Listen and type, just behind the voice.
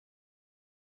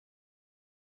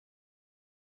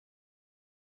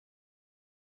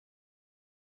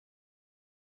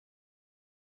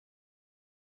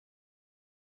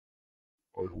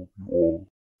I hope you all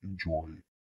enjoy.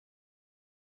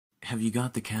 Have you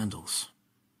got the candles?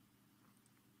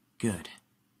 Good.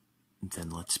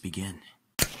 Then let's begin.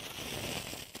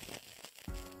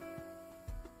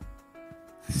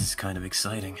 This is kind of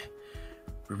exciting.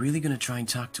 We're really gonna try and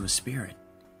talk to a spirit.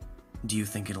 Do you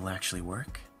think it'll actually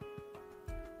work?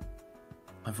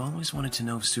 I've always wanted to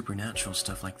know if supernatural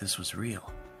stuff like this was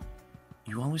real.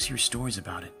 You always hear stories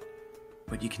about it,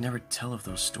 but you can never tell if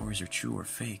those stories are true or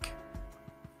fake.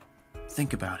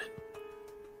 Think about it.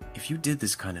 If you did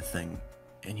this kind of thing,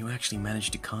 and you actually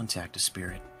managed to contact a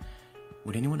spirit,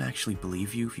 would anyone actually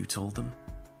believe you if you told them?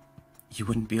 You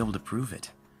wouldn't be able to prove it.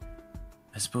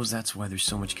 I suppose that's why there's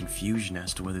so much confusion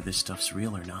as to whether this stuff's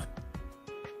real or not.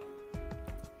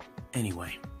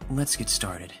 Anyway, let's get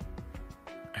started.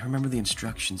 I remember the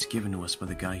instructions given to us by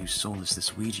the guy who sold us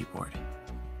this Ouija board.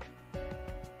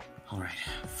 Alright,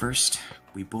 first,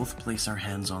 we both place our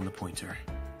hands on the pointer.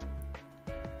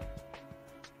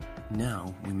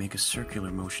 Now, we make a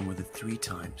circular motion with it 3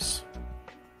 times.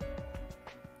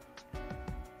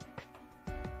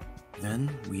 Then,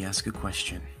 we ask a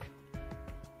question.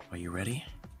 Are you ready?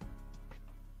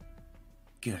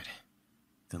 Good.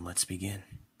 Then let's begin.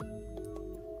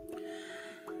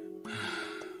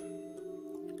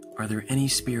 Are there any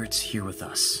spirits here with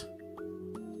us?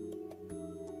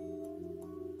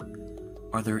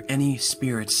 Are there any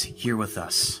spirits here with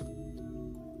us?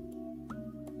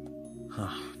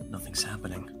 Huh, nothing's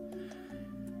happening.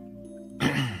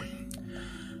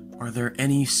 Are there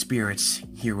any spirits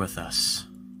here with us?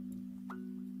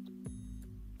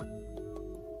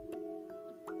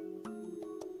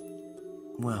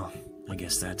 Well, I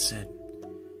guess that's it.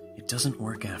 It doesn't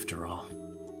work after all.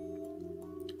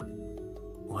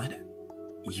 What?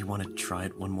 You want to try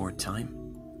it one more time?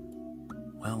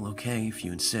 Well, okay, if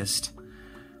you insist.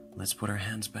 Let's put our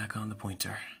hands back on the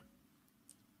pointer.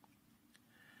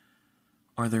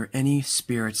 Are there any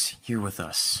spirits here with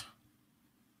us?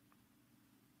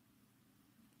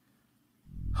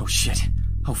 Oh shit.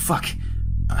 Oh fuck.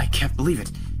 I can't believe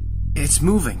it. It's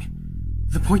moving.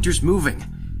 The pointer's moving.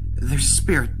 There's a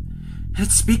spirit.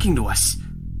 It's speaking to us.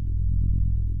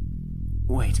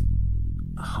 Wait.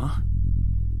 Huh?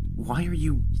 Why are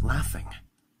you laughing?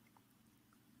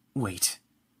 Wait.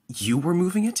 You were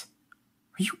moving it?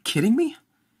 Are you kidding me?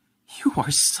 You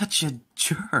are such a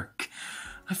jerk.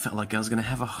 I felt like I was gonna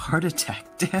have a heart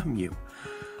attack. Damn you.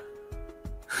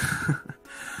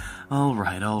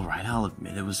 Alright, I'll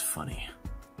admit it was funny.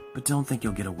 But don't think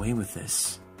you'll get away with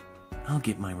this. I'll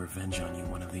get my revenge on you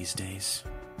one of these days.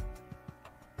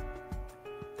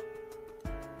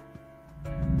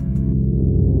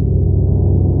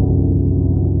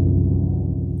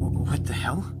 What the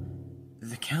hell?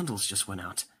 The candles just went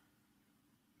out.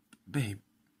 Babe,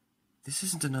 this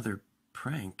isn't another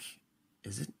prank,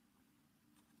 is it?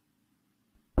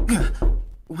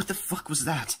 What the fuck was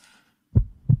that?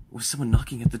 Was someone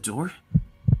knocking at the door?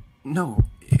 No,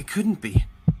 it couldn't be.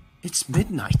 It's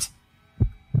midnight.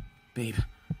 Babe,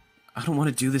 I don't want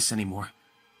to do this anymore.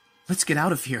 Let's get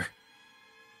out of here.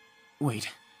 Wait,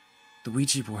 the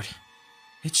Ouija board.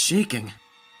 It's shaking.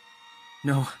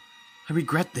 No, I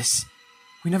regret this.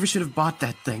 We never should have bought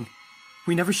that thing.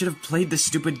 We never should have played this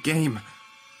stupid game.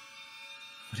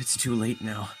 But it's too late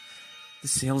now. The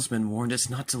salesman warned us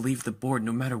not to leave the board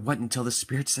no matter what until the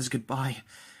spirit says goodbye.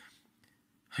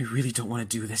 I really don't want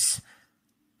to do this.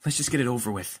 Let's just get it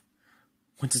over with.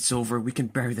 Once it's over, we can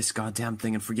bury this goddamn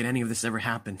thing and forget any of this ever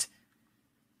happened.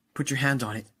 Put your hand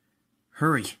on it.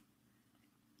 Hurry.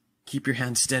 Keep your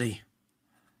hand steady.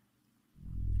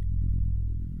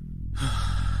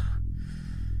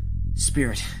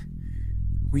 Spirit,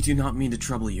 we do not mean to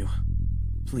trouble you.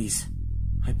 Please,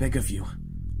 I beg of you,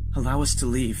 allow us to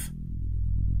leave.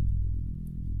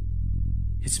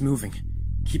 It's moving.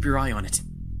 Keep your eye on it.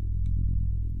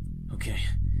 Okay,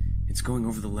 it's going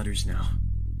over the letters now.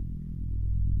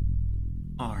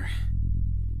 R.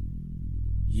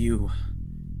 U.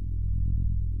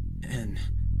 N.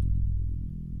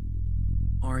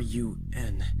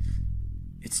 R-U-N.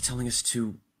 It's telling us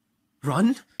to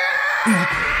run?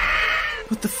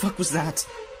 What the fuck was that?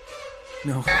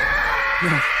 No.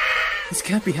 No. This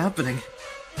can't be happening.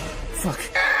 Fuck.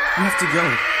 We have to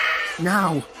go.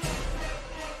 Now.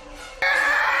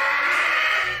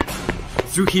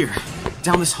 Through here.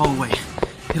 Down this hallway.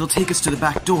 It'll take us to the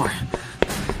back door.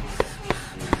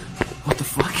 What the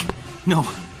fuck? No.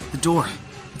 The door.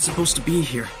 It's supposed to be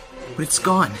here. But it's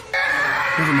gone.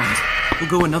 Never mind. We'll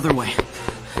go another way.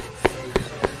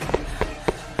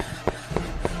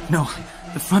 No.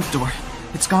 The front door.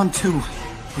 It's gone too.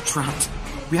 We're trapped.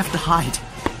 We have to hide.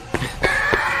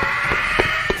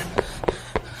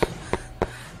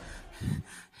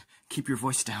 your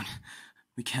voice down.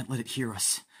 We can't let it hear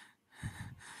us.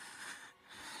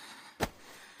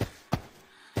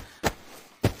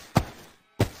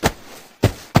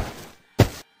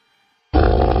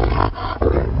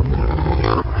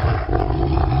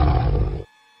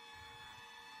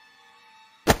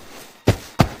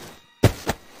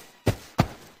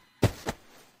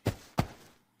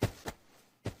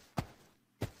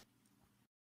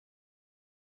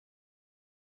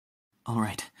 All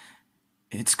right.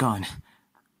 It's gone.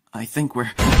 I think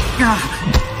we're...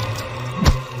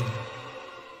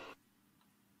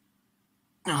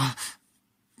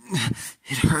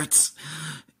 It hurts.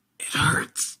 It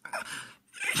hurts.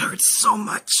 It hurts so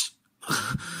much.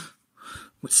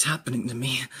 What's happening to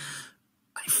me?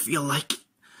 I feel like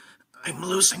I'm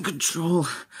losing control.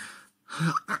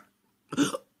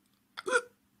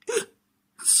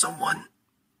 Someone,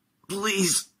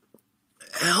 please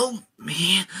help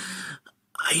me.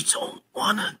 I don't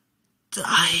wanna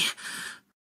die.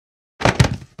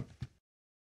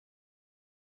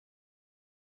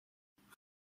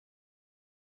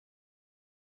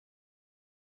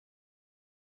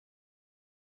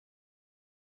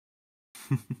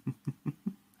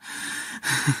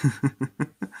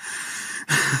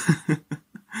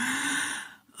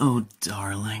 Oh,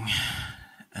 darling,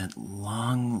 at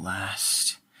long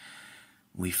last,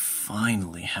 we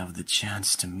finally have the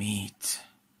chance to meet.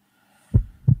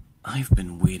 I've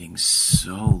been waiting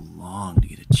so long to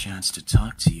get a chance to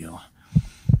talk to you.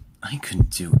 I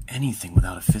couldn't do anything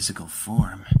without a physical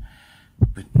form,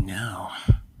 but now,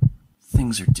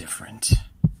 things are different.